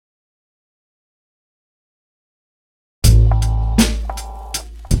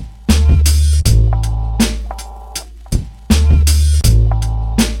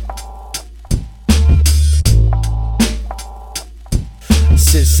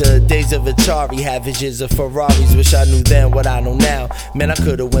days of Atari, had visions of Ferraris. Wish I knew then what I know now. Man, I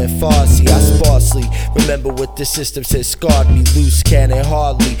could've went far, see, I sparsely remember what the system said scarred me. Loose cannon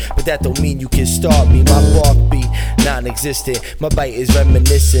hardly, but that don't mean you can start me. My bark be non-existent, my bite is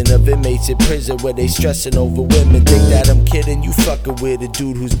reminiscent of inmates in prison where they stressing over women. Think that I'm kidding? You fucking with a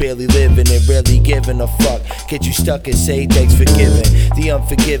dude who's barely living and rarely giving a fuck. Get you stuck and say thanks for giving. The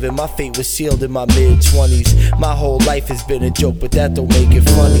unforgiven, my fate was sealed in my mid-20s. My whole life has been a joke, but that don't make it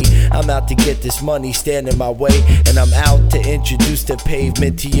funny. I'm out to get this money, stand in my way, and I'm out to introduce the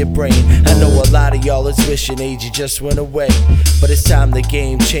pavement to your brain. I know a lot of y'all is wishing age just went away, but it's time the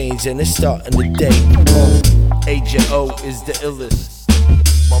game changed and it's starting today. Agent O is the illest.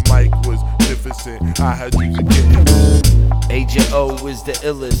 My mic was magnificent, I had you forgetting. Agent O is the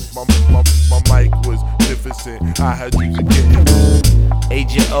illest. My mic was magnificent, I had you forgetting.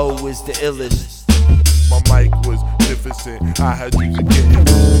 Agent O is the illest. My mic was magnificent, I had you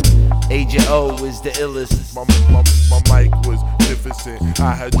forgetting. Agent O is the illest. My mic was magnificent,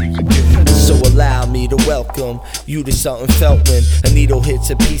 I had you forgetting. So allow me to welcome you to something felt when a needle hits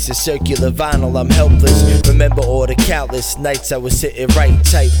a piece of circular vinyl. I'm helpless. Remember all the countless nights I was sitting right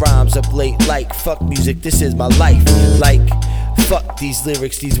tight, rhymes up late like fuck music, this is my life. Like fuck these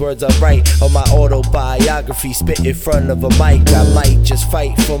lyrics, these words I write on my autobiography, spit in front of a mic. I might just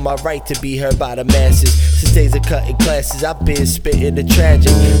fight for my right to be heard by the masses. Since days of cutting classes, I've been spitting the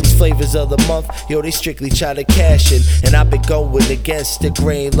tragic. These flavors of the month, yo, they strictly try to cash in, and I've been going against the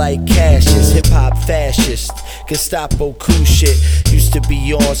grain like Cassius. Hip hop fascist, Gestapo cool shit. Used to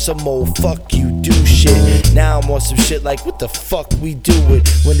be on some old fuck you do shit. Now I'm on some shit like what the fuck we do it.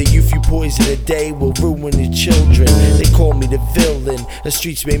 When the youth you poison a day will ruin the children. They call me the villain, the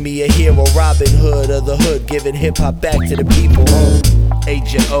streets made me a hero, Robin Hood of the hood, giving hip hop back to the people.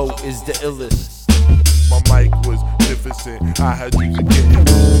 Agent O is the illest. My mic was magnificent, I had you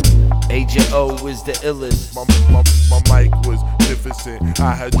forgetting. Agent O is the illest. My mic was magnificent,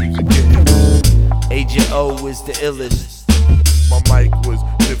 I had you forgetting. Agent O is the illest. My mic was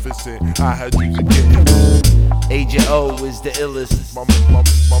magnificent, I had you forgetting. Agent O is the illest. My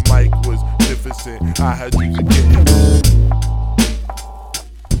mic was magnificent, I had you forgetting.